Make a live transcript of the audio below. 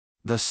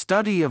The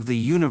study of the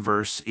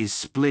universe is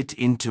split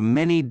into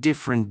many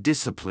different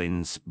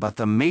disciplines, but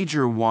the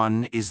major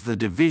one is the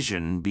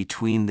division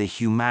between the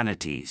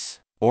humanities,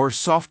 or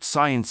soft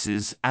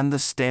sciences, and the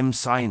STEM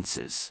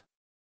sciences.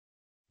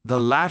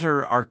 The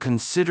latter are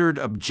considered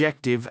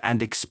objective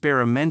and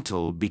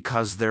experimental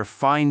because their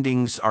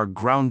findings are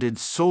grounded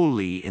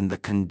solely in the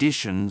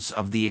conditions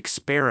of the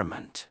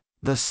experiment.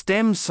 The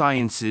STEM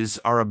sciences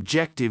are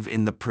objective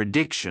in the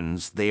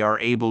predictions they are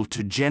able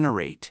to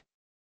generate.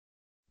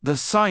 The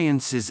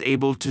science is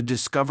able to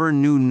discover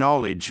new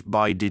knowledge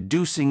by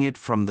deducing it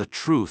from the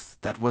truth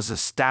that was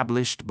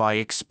established by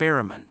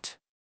experiment.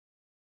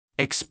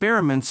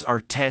 Experiments are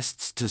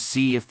tests to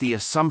see if the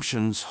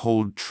assumptions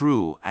hold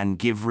true and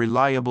give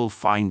reliable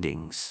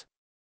findings.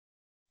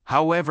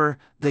 However,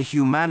 the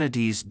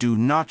humanities do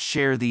not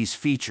share these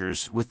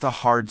features with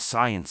the hard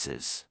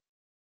sciences.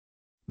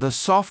 The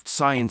soft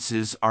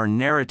sciences are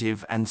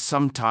narrative and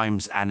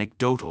sometimes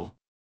anecdotal.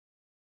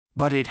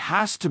 But it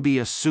has to be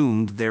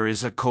assumed there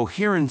is a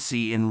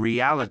coherency in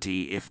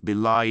reality if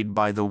belied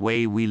by the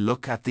way we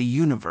look at the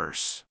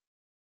universe.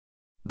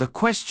 The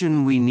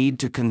question we need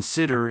to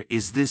consider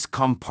is this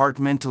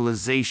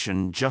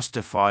compartmentalization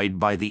justified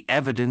by the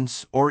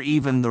evidence or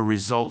even the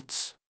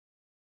results?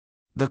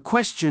 The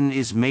question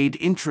is made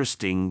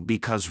interesting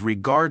because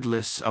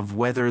regardless of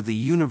whether the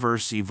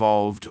universe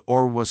evolved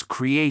or was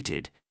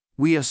created,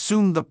 we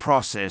assume the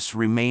process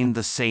remained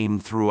the same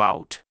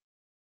throughout.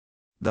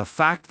 The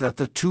fact that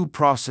the two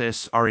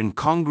processes are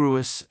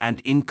incongruous and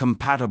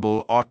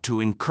incompatible ought to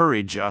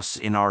encourage us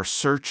in our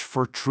search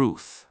for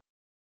truth.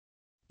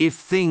 If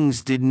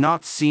things did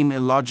not seem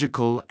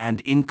illogical and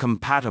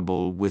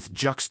incompatible with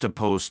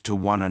juxtaposed to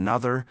one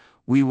another,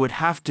 we would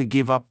have to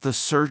give up the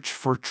search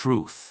for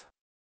truth.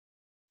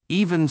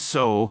 Even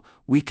so,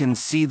 we can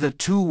see the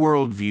two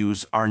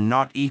worldviews are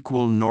not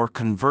equal nor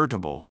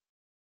convertible.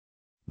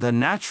 The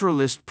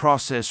naturalist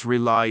process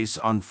relies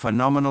on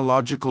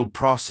phenomenological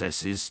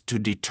processes to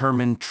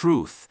determine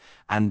truth,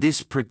 and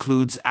this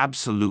precludes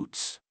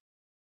absolutes.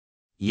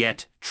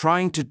 Yet,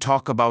 trying to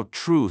talk about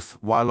truth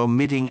while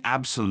omitting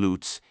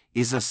absolutes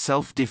is a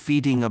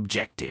self-defeating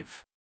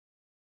objective.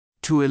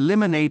 To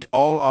eliminate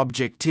all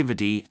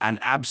objectivity and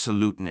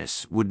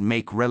absoluteness would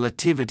make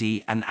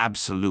relativity an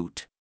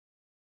absolute.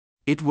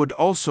 It would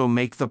also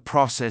make the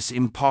process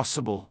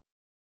impossible.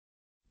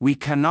 We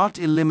cannot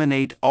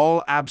eliminate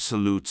all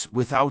absolutes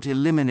without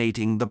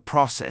eliminating the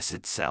process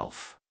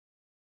itself.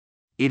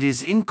 It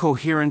is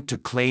incoherent to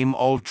claim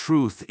all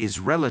truth is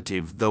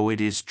relative, though it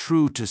is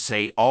true to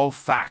say all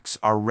facts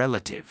are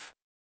relative.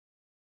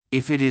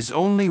 If it is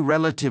only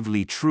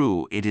relatively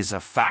true, it is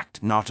a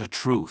fact, not a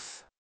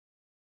truth.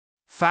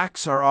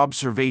 Facts are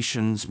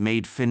observations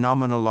made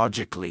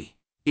phenomenologically.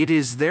 It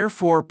is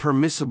therefore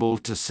permissible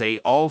to say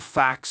all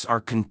facts are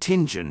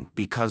contingent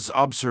because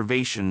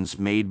observations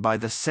made by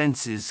the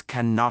senses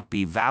cannot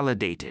be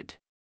validated.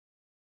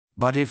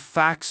 But if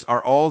facts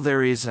are all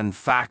there is and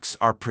facts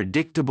are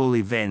predictable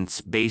events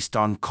based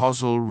on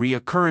causal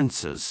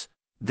reoccurrences,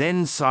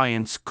 then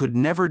science could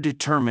never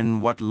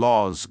determine what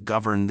laws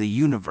govern the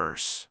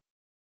universe.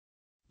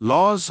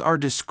 Laws are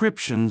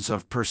descriptions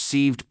of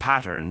perceived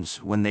patterns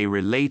when they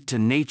relate to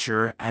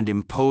nature and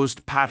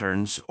imposed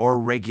patterns or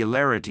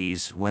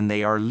regularities when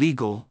they are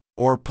legal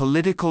or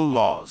political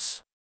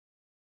laws.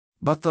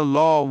 But the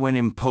law when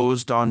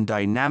imposed on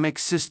dynamic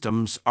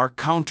systems are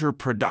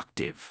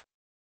counterproductive.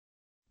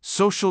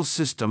 Social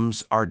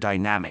systems are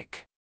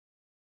dynamic.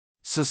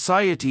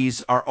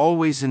 Societies are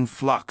always in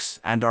flux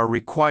and are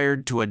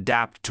required to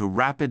adapt to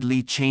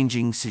rapidly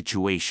changing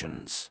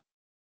situations.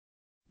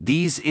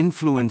 These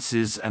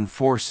influences and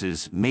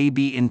forces may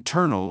be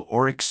internal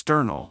or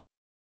external.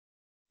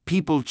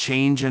 People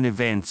change and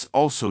events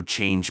also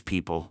change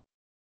people.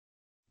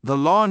 The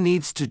law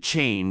needs to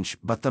change,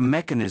 but the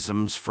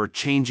mechanisms for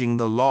changing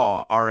the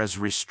law are as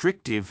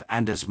restrictive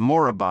and as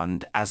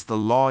moribund as the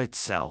law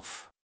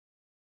itself.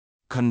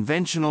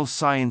 Conventional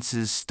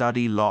sciences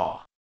study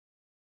law.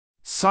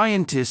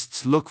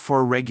 Scientists look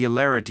for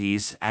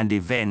regularities and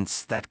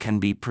events that can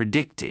be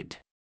predicted.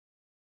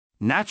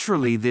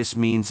 Naturally, this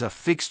means a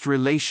fixed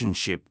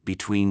relationship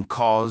between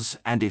cause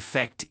and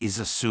effect is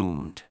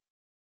assumed.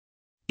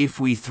 If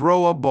we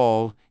throw a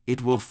ball,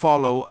 it will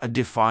follow a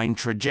defined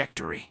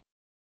trajectory.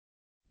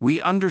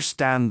 We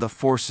understand the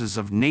forces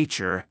of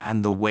nature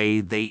and the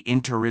way they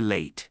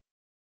interrelate.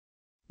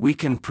 We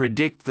can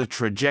predict the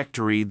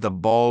trajectory the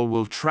ball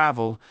will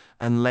travel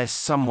unless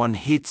someone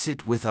hits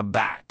it with a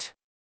bat.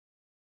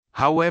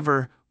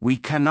 However, we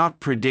cannot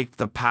predict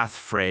the path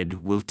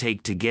Fred will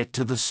take to get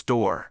to the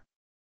store.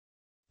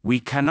 We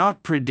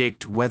cannot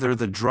predict whether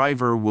the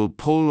driver will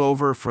pull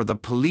over for the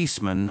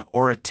policeman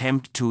or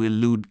attempt to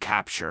elude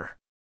capture.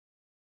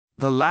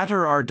 The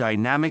latter are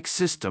dynamic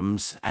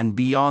systems and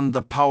beyond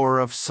the power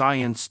of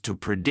science to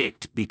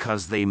predict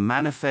because they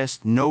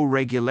manifest no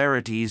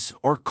regularities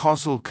or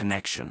causal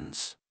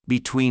connections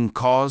between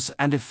cause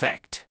and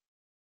effect.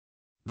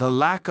 The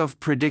lack of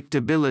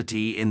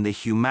predictability in the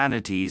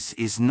humanities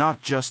is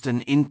not just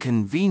an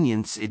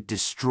inconvenience, it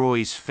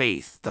destroys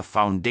faith, the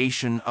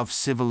foundation of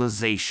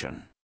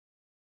civilization.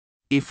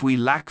 If we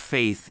lack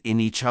faith in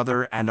each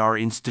other and our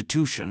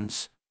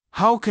institutions,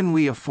 how can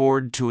we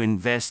afford to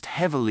invest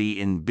heavily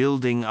in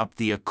building up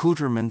the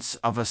accoutrements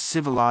of a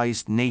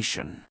civilized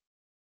nation?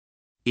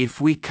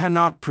 If we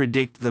cannot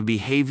predict the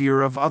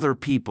behavior of other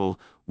people,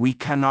 we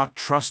cannot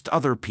trust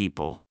other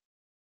people.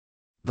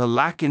 The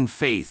lack in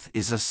faith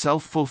is a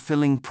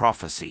self-fulfilling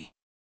prophecy.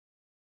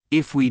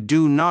 If we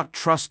do not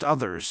trust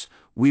others,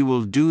 we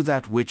will do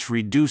that which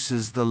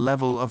reduces the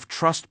level of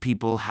trust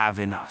people have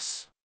in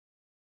us.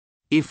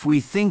 If we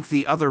think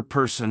the other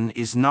person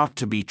is not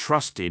to be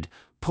trusted,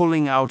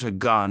 pulling out a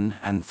gun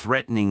and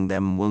threatening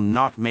them will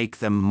not make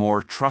them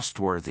more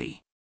trustworthy.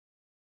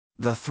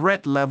 The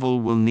threat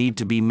level will need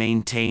to be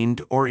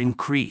maintained or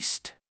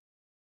increased.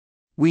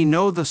 We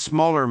know the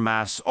smaller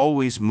mass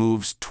always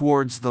moves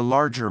towards the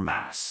larger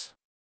mass.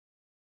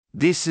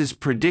 This is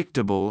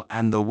predictable,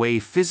 and the way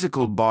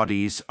physical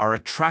bodies are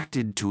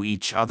attracted to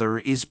each other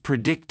is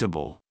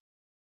predictable.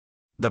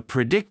 The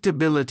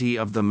predictability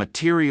of the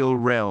material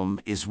realm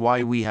is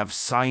why we have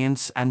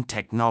science and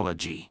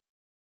technology.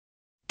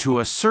 To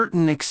a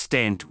certain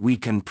extent, we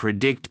can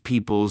predict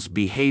people's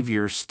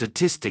behavior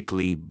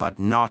statistically, but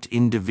not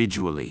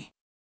individually.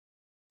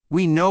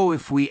 We know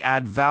if we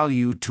add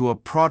value to a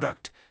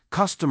product,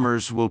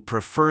 customers will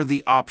prefer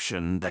the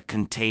option that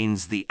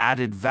contains the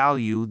added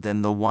value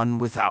than the one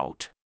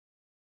without.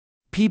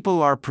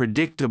 People are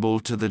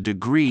predictable to the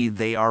degree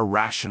they are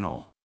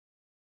rational.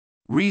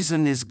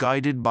 Reason is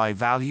guided by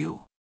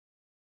value.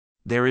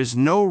 There is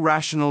no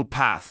rational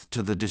path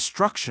to the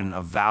destruction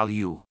of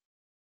value.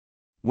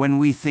 When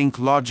we think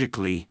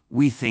logically,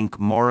 we think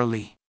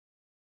morally.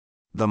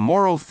 The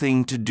moral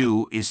thing to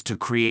do is to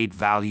create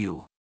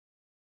value.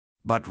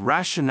 But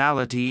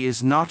rationality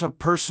is not a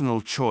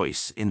personal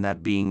choice, in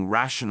that being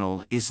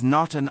rational is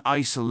not an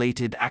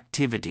isolated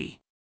activity.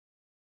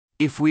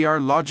 If we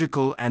are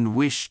logical and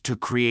wish to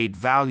create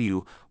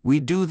value, we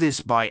do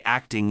this by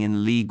acting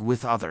in league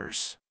with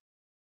others.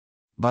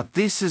 But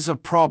this is a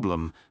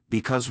problem,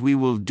 because we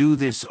will do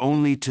this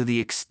only to the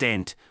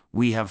extent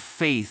we have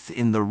faith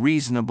in the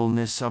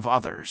reasonableness of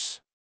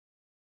others.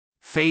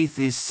 Faith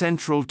is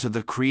central to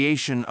the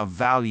creation of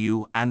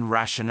value and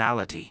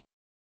rationality.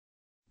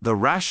 The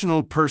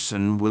rational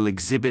person will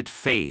exhibit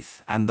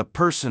faith, and the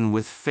person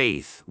with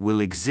faith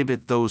will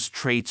exhibit those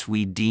traits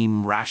we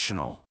deem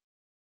rational.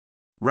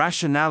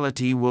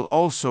 Rationality will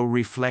also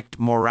reflect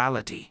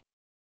morality.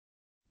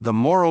 The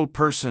moral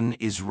person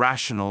is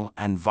rational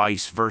and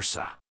vice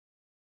versa.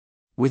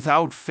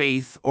 Without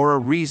faith or a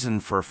reason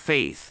for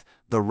faith,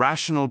 the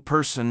rational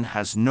person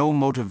has no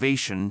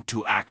motivation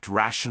to act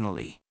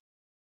rationally.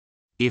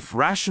 If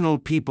rational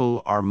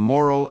people are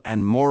moral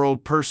and moral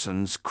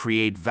persons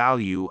create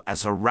value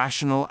as a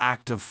rational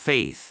act of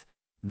faith,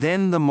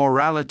 then the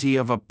morality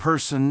of a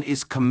person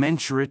is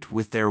commensurate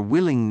with their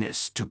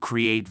willingness to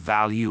create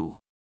value.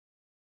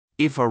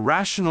 If a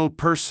rational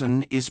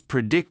person is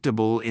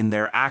predictable in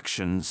their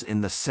actions, in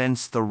the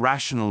sense the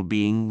rational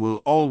being will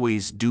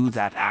always do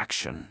that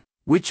action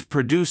which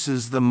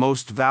produces the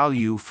most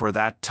value for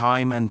that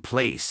time and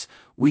place,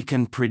 we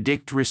can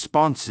predict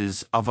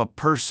responses of a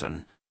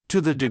person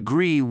to the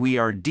degree we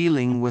are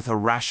dealing with a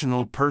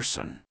rational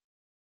person.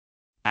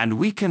 And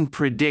we can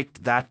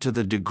predict that to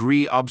the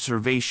degree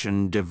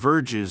observation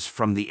diverges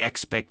from the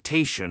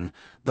expectation,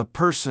 the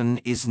person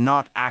is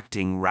not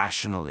acting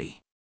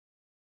rationally.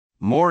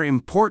 More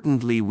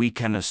importantly, we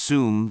can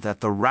assume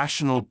that the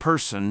rational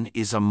person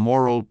is a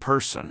moral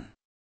person.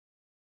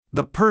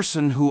 The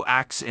person who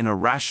acts in a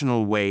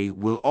rational way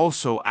will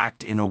also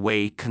act in a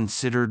way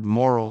considered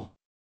moral.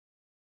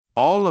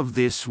 All of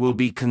this will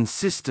be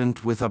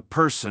consistent with a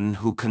person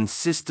who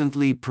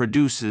consistently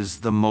produces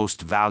the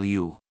most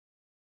value.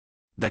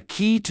 The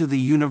key to the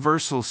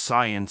universal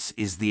science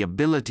is the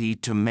ability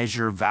to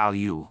measure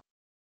value.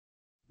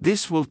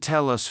 This will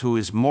tell us who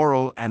is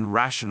moral and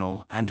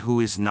rational and who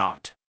is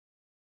not.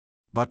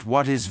 But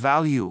what is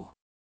value?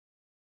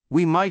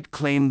 We might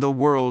claim the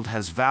world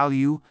has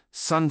value,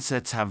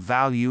 sunsets have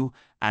value,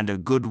 and a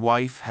good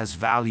wife has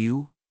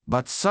value,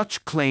 but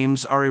such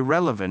claims are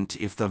irrelevant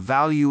if the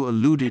value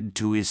alluded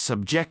to is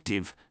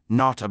subjective,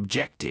 not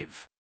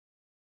objective.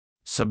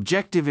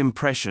 Subjective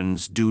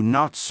impressions do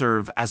not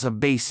serve as a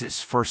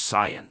basis for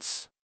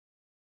science.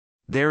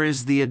 There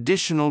is the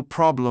additional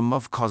problem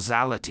of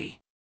causality.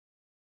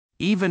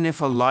 Even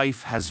if a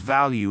life has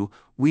value,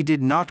 we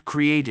did not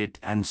create it,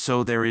 and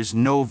so there is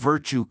no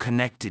virtue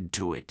connected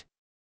to it.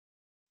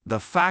 The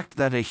fact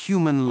that a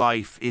human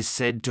life is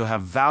said to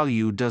have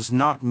value does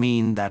not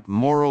mean that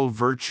moral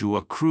virtue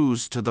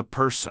accrues to the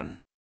person.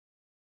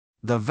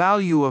 The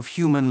value of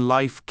human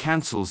life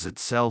cancels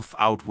itself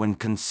out when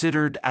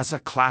considered as a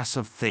class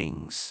of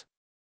things.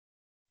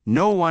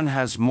 No one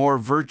has more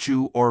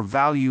virtue or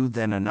value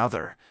than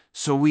another,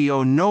 so we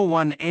owe no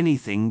one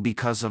anything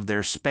because of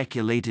their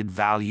speculated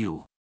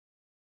value.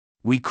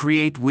 We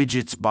create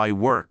widgets by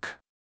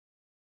work.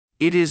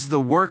 It is the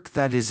work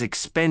that is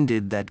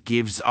expended that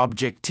gives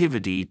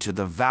objectivity to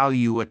the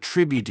value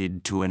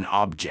attributed to an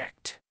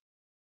object.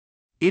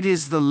 It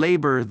is the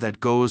labor that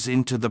goes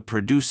into the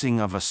producing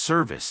of a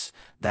service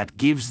that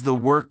gives the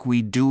work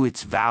we do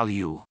its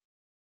value.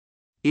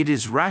 It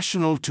is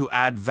rational to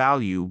add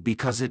value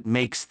because it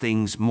makes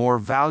things more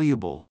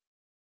valuable.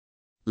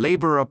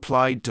 Labor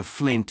applied to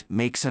flint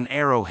makes an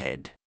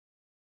arrowhead.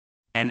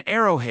 An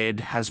arrowhead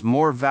has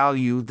more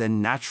value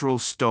than natural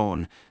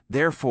stone,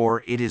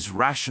 therefore it is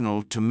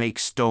rational to make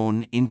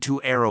stone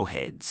into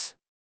arrowheads.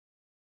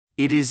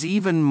 It is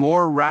even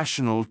more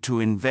rational to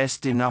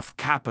invest enough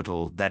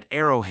capital that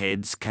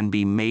arrowheads can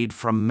be made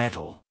from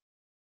metal.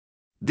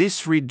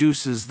 This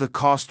reduces the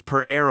cost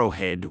per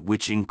arrowhead,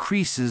 which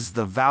increases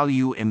the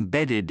value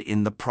embedded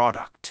in the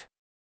product.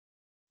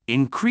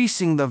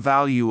 Increasing the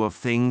value of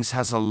things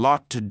has a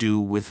lot to do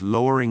with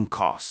lowering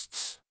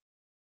costs.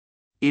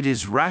 It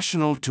is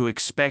rational to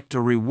expect a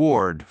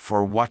reward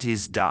for what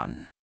is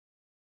done.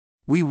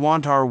 We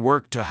want our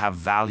work to have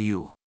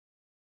value.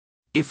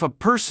 If a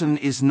person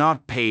is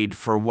not paid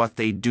for what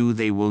they do,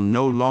 they will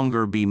no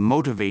longer be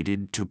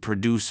motivated to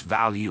produce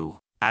value,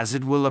 as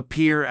it will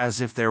appear as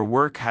if their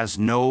work has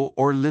no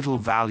or little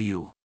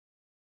value.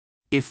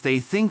 If they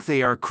think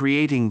they are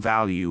creating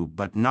value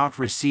but not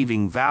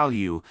receiving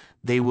value,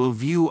 they will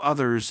view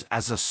others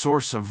as a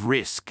source of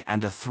risk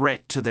and a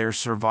threat to their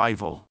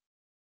survival.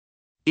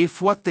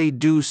 If what they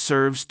do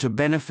serves to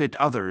benefit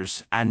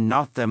others and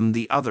not them,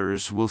 the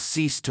others will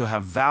cease to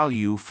have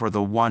value for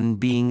the one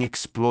being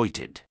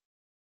exploited.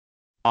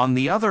 On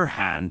the other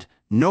hand,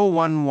 no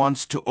one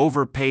wants to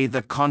overpay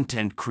the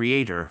content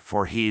creator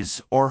for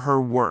his or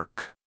her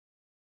work.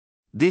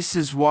 This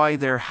is why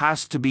there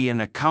has to be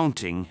an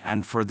accounting,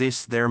 and for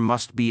this there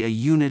must be a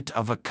unit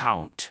of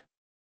account.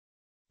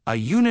 A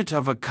unit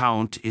of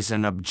account is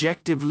an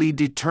objectively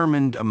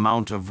determined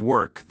amount of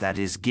work that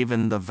is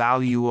given the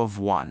value of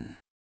 1.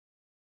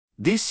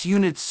 This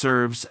unit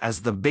serves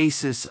as the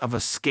basis of a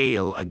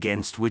scale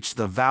against which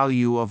the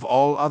value of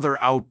all other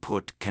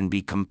output can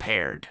be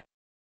compared.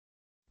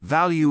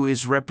 Value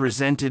is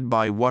represented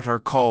by what are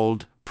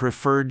called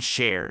preferred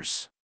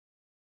shares.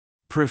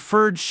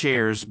 Preferred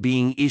shares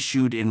being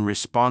issued in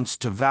response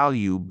to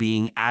value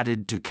being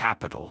added to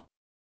capital.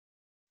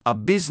 A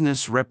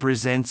business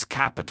represents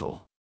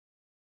capital.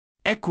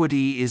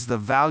 Equity is the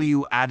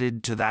value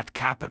added to that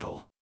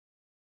capital.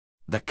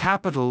 The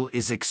capital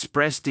is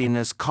expressed in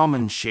as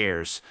common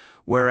shares,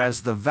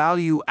 whereas the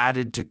value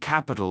added to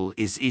capital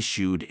is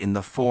issued in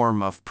the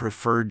form of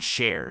preferred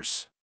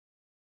shares.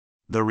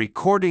 The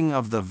recording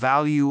of the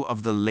value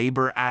of the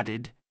labor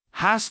added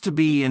has to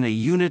be in a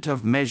unit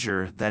of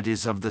measure that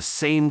is of the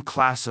same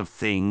class of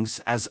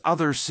things as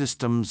other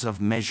systems of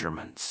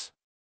measurements.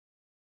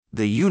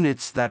 The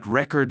units that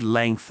record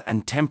length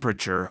and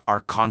temperature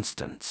are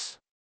constants.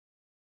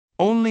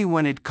 Only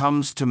when it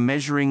comes to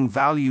measuring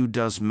value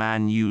does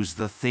man use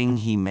the thing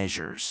he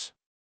measures.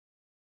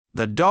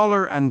 The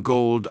dollar and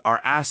gold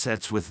are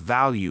assets with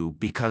value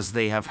because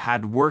they have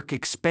had work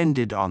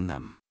expended on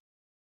them.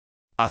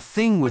 A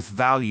thing with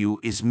value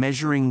is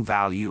measuring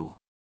value.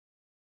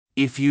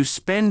 If you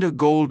spend a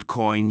gold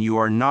coin, you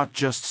are not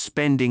just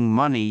spending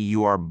money,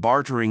 you are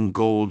bartering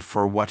gold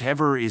for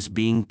whatever is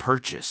being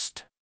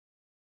purchased.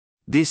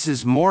 This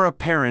is more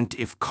apparent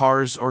if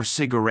cars or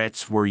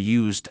cigarettes were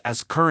used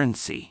as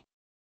currency.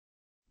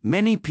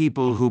 Many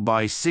people who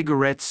buy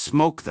cigarettes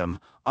smoke them,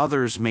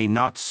 others may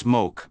not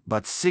smoke,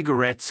 but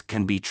cigarettes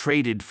can be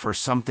traded for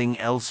something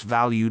else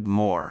valued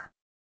more.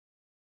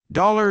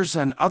 Dollars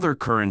and other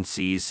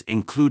currencies,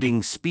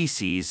 including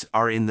species,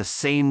 are in the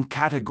same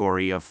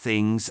category of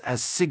things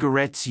as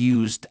cigarettes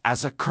used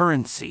as a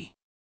currency.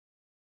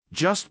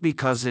 Just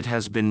because it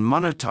has been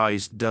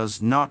monetized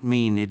does not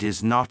mean it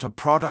is not a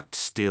product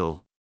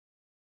still.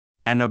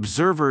 An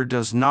observer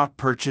does not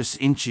purchase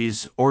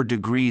inches or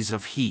degrees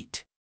of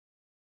heat.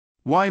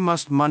 Why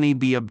must money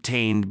be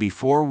obtained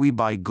before we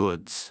buy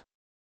goods?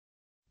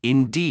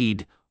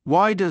 Indeed,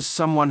 why does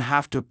someone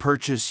have to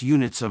purchase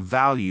units of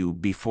value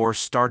before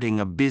starting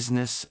a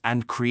business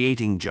and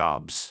creating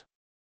jobs?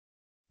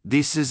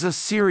 This is a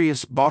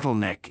serious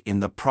bottleneck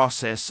in the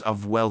process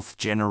of wealth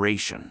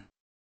generation.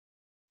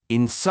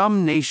 In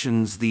some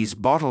nations, these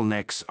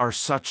bottlenecks are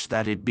such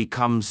that it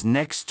becomes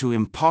next to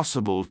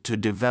impossible to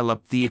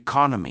develop the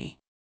economy.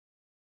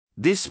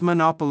 This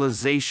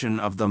monopolization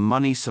of the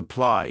money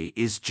supply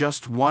is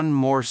just one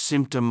more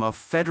symptom of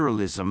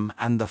federalism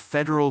and the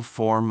federal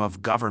form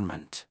of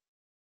government.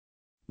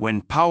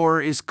 When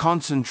power is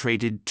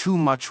concentrated, too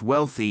much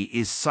wealthy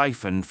is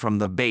siphoned from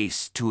the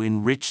base to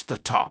enrich the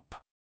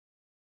top.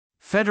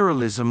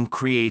 Federalism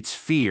creates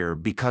fear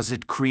because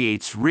it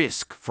creates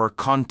risk for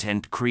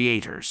content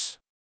creators.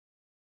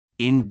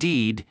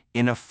 Indeed,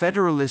 in a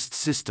federalist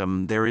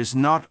system there is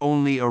not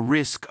only a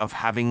risk of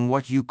having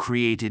what you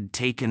created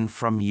taken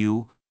from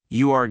you,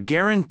 you are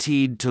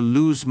guaranteed to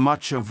lose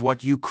much of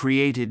what you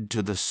created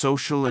to the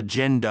social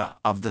agenda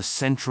of the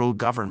central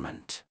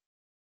government.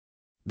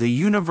 The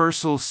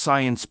universal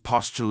science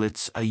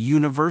postulates a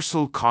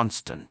universal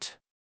constant.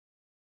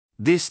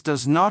 This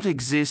does not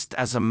exist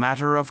as a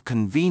matter of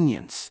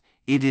convenience,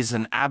 it is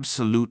an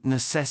absolute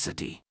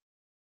necessity.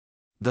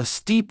 The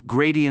steep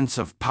gradients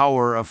of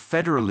power of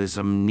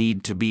federalism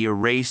need to be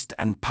erased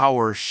and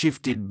power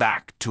shifted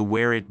back to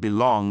where it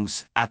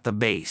belongs, at the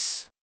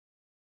base.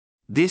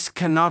 This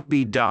cannot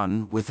be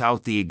done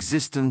without the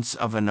existence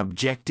of an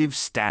objective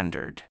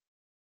standard.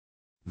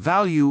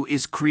 Value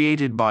is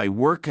created by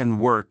work, and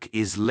work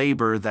is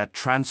labor that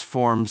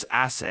transforms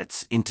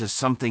assets into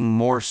something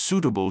more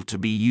suitable to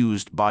be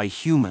used by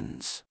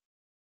humans.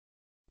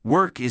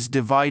 Work is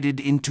divided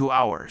into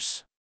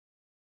hours.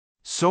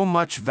 So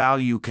much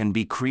value can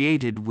be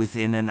created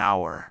within an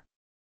hour.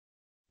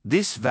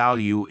 This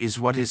value is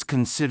what is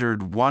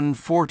considered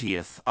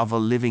 1/40th of a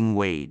living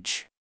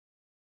wage.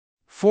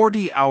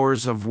 40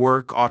 hours of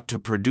work ought to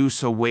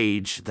produce a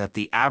wage that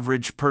the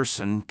average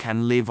person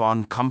can live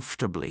on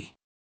comfortably.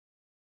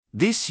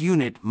 This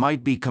unit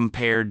might be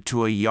compared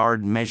to a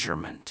yard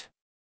measurement.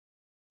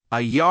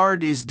 A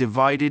yard is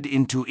divided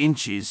into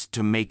inches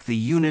to make the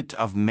unit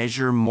of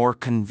measure more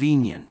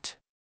convenient.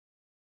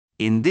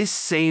 In this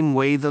same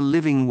way, the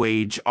living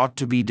wage ought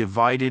to be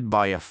divided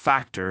by a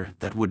factor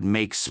that would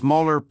make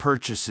smaller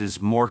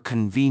purchases more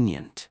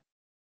convenient.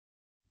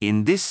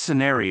 In this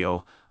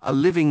scenario, a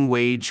living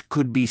wage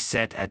could be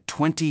set at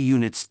 20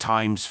 units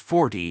times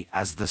 40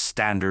 as the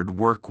standard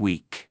work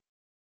week.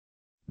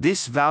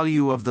 This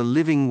value of the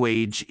living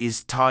wage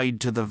is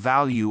tied to the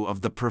value of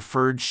the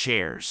preferred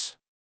shares.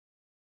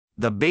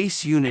 The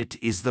base unit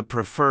is the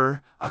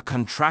prefer, a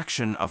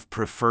contraction of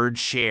preferred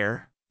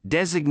share,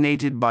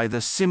 designated by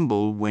the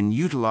symbol when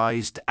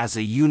utilized as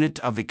a unit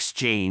of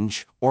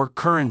exchange or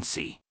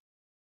currency.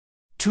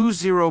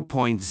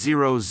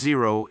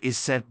 20.00 is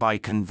set by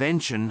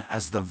convention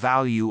as the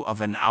value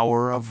of an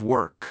hour of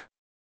work.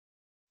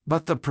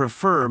 But the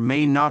prefer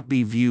may not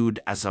be viewed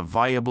as a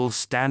viable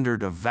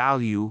standard of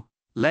value,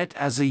 let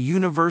as a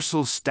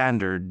universal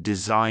standard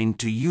designed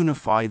to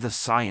unify the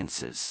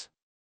sciences.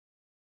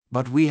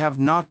 But we have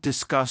not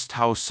discussed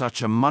how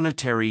such a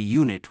monetary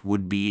unit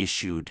would be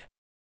issued.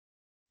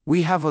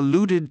 We have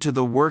alluded to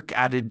the work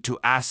added to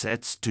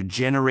assets to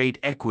generate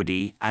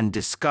equity and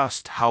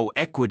discussed how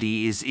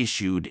equity is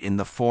issued in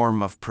the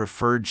form of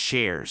preferred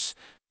shares,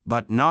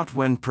 but not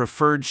when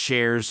preferred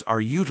shares are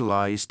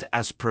utilized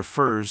as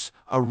prefers,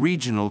 a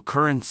regional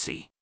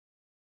currency.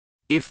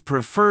 If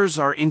prefers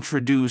are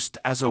introduced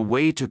as a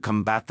way to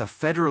combat the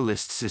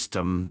Federalist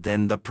system,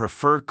 then the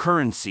prefer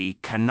currency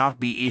cannot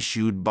be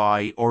issued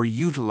by or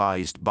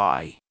utilized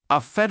by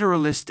a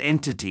Federalist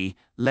entity,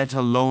 let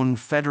alone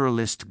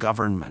Federalist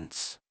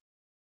governments.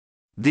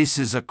 This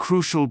is a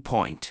crucial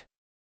point.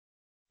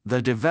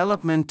 The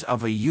development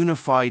of a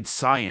unified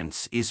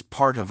science is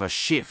part of a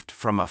shift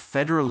from a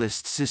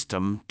Federalist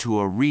system to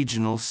a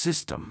regional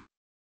system.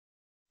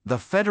 The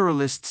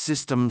Federalist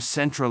system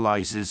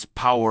centralizes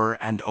power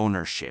and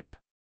ownership.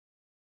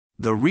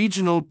 The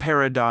regional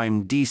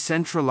paradigm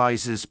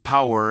decentralizes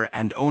power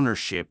and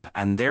ownership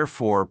and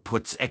therefore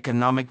puts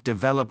economic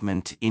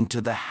development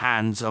into the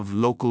hands of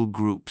local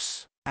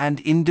groups and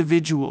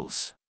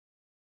individuals.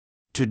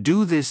 To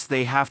do this,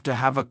 they have to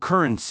have a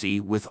currency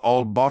with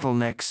all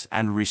bottlenecks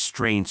and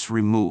restraints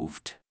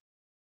removed.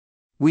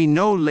 We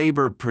know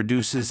labor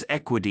produces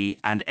equity,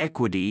 and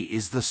equity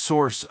is the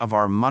source of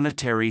our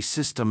monetary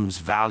system's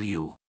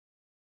value.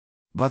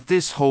 But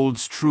this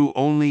holds true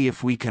only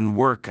if we can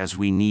work as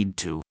we need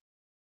to.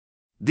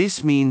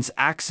 This means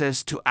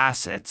access to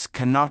assets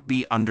cannot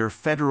be under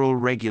federal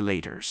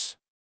regulators.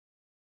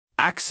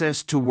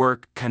 Access to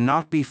work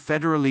cannot be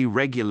federally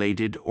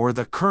regulated, or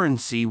the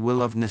currency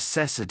will of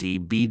necessity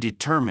be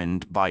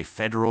determined by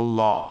federal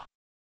law.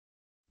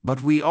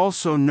 But we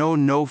also know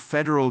no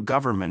federal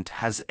government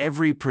has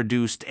ever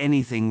produced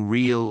anything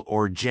real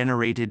or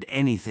generated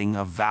anything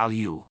of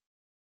value.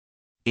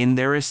 In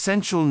their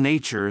essential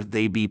nature,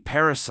 they be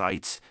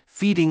parasites,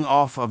 feeding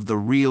off of the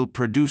real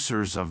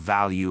producers of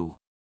value.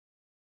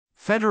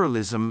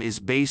 Federalism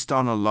is based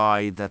on a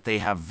lie that they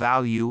have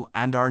value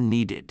and are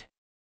needed.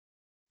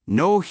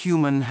 No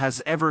human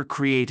has ever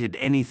created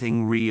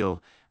anything real,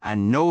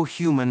 and no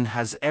human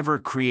has ever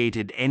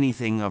created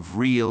anything of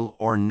real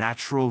or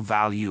natural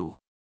value.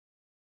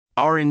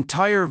 Our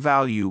entire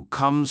value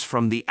comes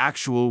from the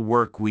actual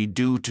work we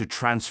do to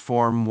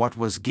transform what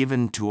was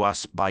given to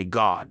us by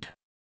God.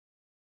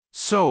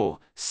 So,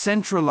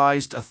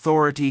 centralized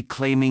authority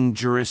claiming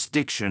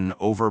jurisdiction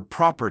over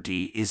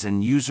property is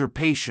an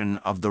usurpation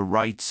of the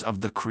rights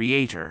of the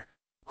Creator,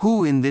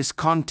 who in this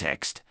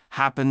context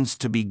happens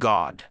to be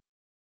God.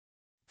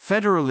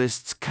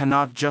 Federalists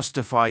cannot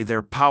justify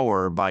their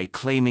power by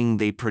claiming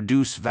they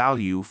produce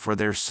value for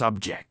their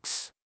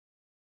subjects.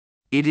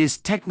 It is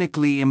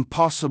technically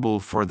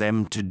impossible for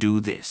them to do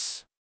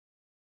this.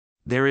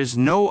 There is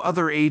no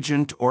other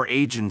agent or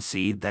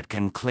agency that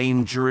can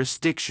claim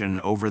jurisdiction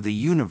over the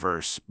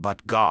universe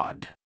but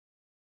God.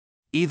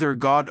 Either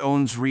God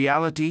owns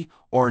reality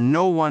or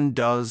no one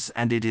does,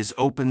 and it is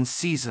open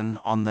season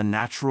on the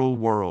natural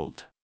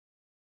world.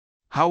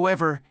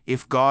 However,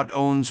 if God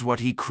owns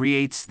what He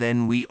creates,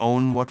 then we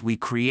own what we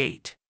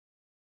create.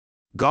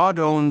 God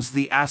owns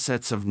the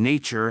assets of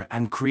nature,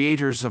 and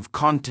creators of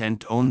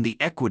content own the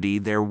equity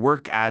their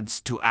work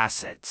adds to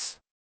assets.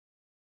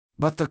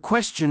 But the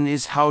question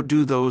is, how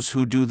do those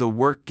who do the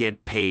work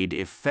get paid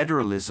if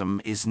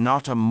federalism is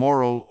not a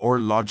moral or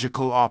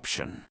logical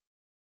option?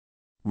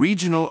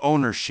 Regional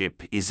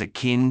ownership is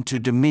akin to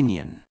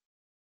dominion.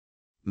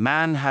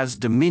 Man has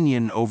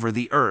dominion over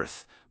the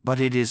earth, but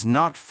it is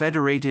not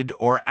federated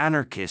or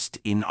anarchist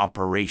in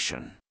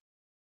operation.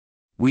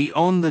 We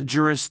own the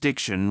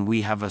jurisdiction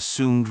we have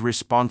assumed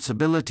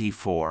responsibility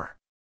for.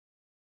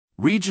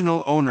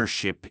 Regional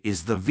ownership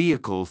is the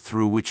vehicle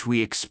through which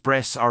we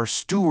express our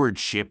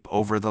stewardship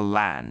over the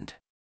land.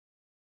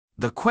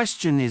 The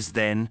question is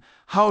then,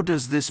 how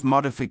does this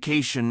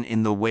modification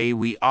in the way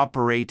we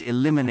operate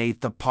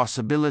eliminate the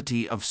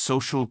possibility of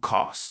social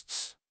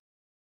costs?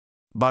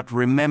 But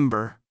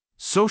remember,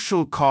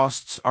 social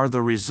costs are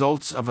the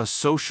results of a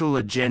social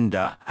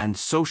agenda, and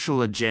social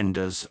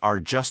agendas are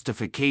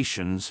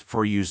justifications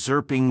for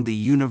usurping the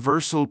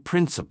universal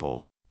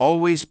principle,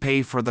 always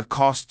pay for the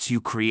costs you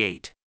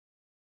create.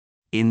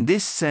 In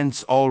this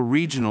sense, all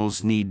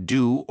regionals need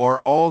do, or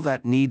all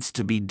that needs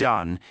to be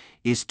done,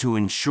 is to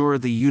ensure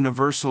the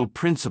universal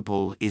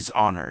principle is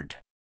honored.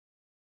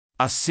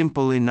 A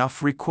simple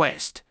enough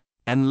request,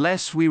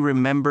 unless we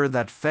remember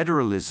that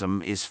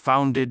federalism is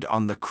founded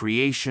on the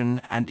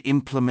creation and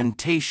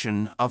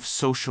implementation of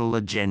social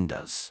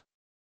agendas.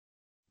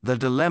 The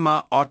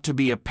dilemma ought to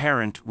be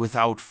apparent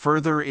without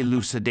further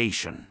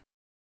elucidation.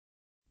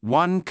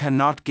 One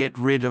cannot get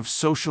rid of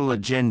social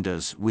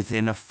agendas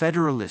within a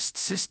federalist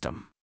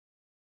system.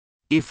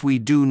 If we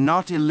do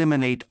not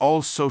eliminate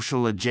all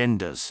social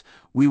agendas,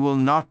 we will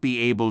not be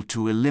able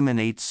to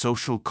eliminate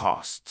social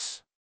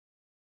costs.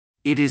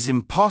 It is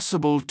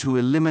impossible to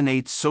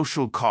eliminate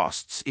social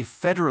costs if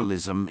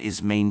federalism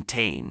is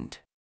maintained.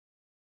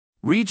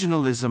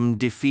 Regionalism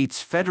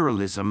defeats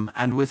federalism,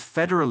 and with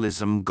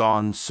federalism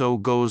gone, so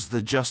goes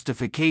the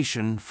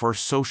justification for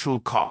social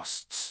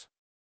costs.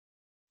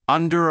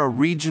 Under a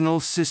regional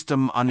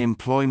system,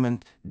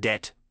 unemployment,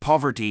 debt,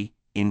 poverty,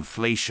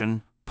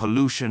 inflation,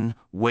 pollution,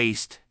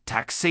 waste,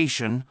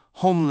 taxation,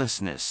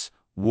 homelessness,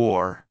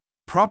 war,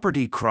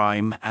 property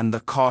crime, and the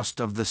cost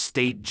of the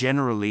state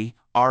generally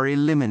are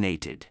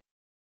eliminated.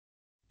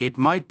 It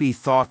might be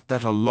thought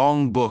that a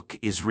long book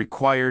is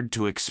required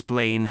to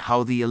explain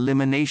how the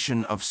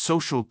elimination of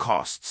social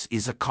costs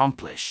is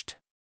accomplished.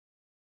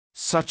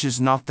 Such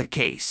is not the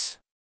case.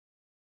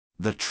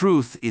 The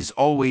truth is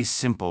always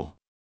simple.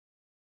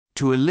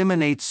 To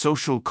eliminate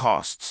social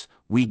costs,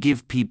 we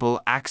give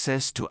people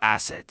access to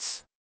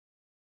assets.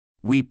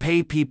 We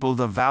pay people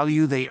the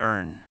value they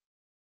earn.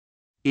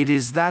 It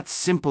is that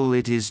simple.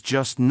 It is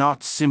just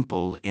not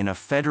simple in a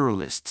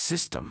federalist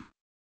system.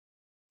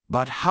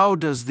 But how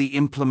does the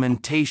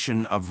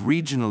implementation of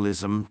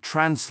regionalism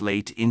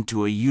translate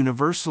into a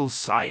universal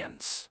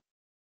science?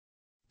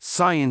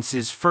 Science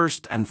is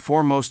first and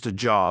foremost a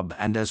job,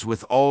 and as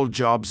with all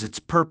jobs, its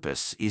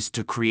purpose is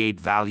to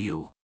create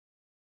value.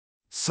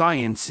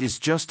 Science is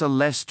just a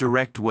less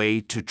direct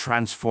way to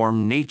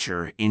transform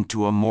nature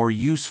into a more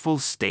useful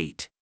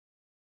state.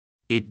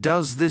 It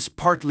does this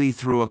partly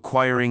through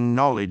acquiring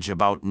knowledge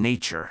about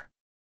nature.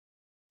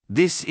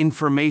 This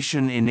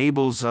information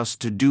enables us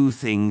to do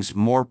things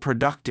more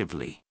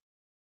productively.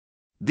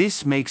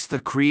 This makes the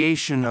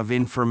creation of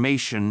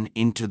information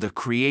into the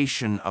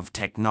creation of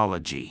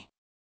technology.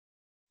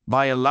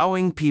 By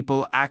allowing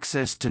people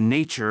access to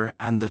nature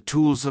and the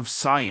tools of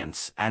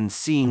science and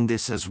seeing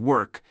this as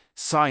work,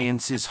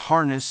 science is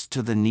harnessed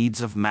to the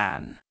needs of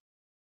man.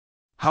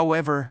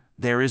 However,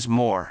 there is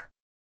more.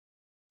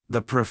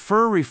 The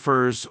prefer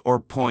refers or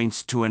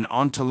points to an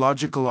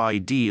ontological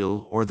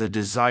ideal or the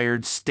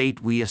desired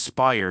state we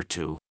aspire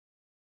to.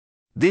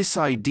 This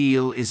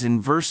ideal is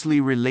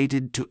inversely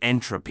related to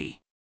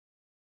entropy.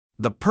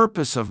 The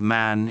purpose of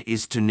man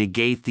is to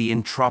negate the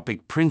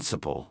entropic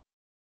principle.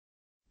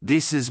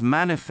 This is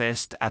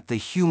manifest at the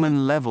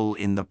human level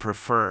in the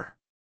prefer.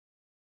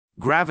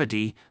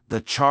 Gravity, the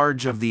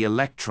charge of the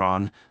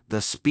electron,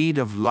 the speed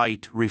of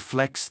light,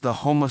 reflects the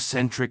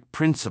homocentric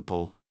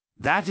principle.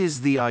 That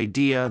is the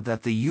idea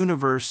that the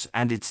universe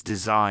and its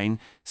design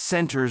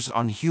centers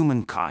on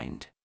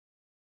humankind.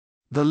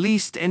 The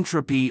least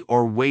entropy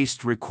or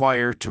waste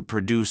required to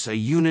produce a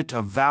unit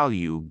of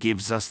value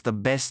gives us the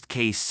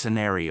best-case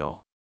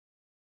scenario.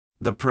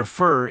 The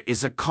prefer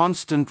is a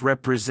constant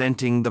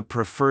representing the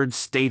preferred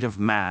state of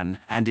man,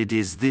 and it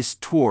is this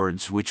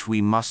towards which we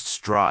must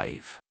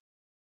strive.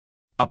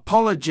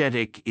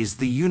 Apologetic is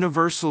the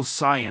universal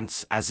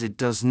science, as it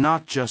does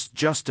not just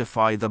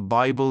justify the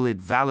Bible, it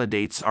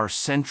validates our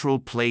central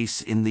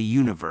place in the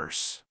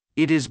universe.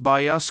 It is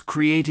by us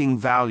creating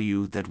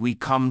value that we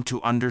come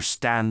to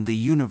understand the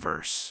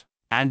universe,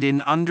 and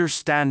in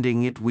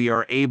understanding it we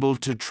are able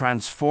to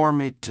transform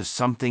it to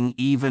something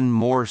even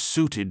more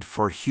suited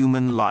for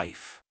human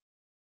life.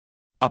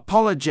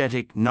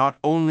 Apologetic not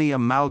only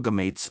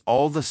amalgamates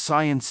all the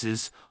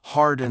sciences,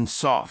 hard and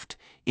soft,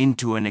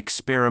 into an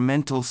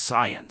experimental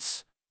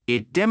science,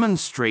 It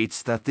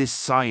demonstrates that this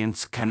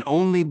science can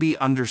only be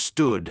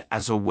understood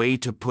as a way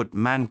to put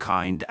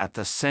mankind at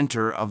the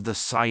center of the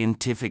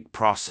scientific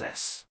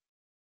process.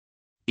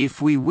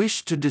 If we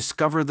wish to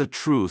discover the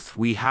truth,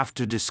 we have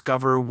to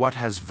discover what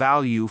has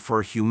value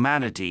for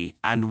humanity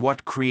and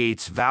what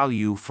creates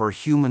value for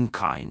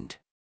humankind.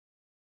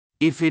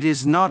 If it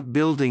is not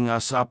building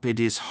us up, it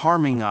is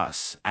harming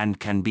us and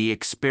can be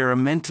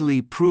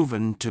experimentally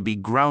proven to be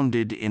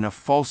grounded in a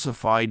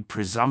falsified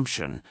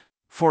presumption,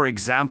 for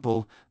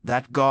example,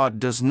 that God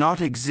does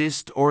not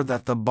exist or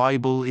that the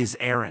Bible is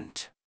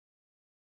errant.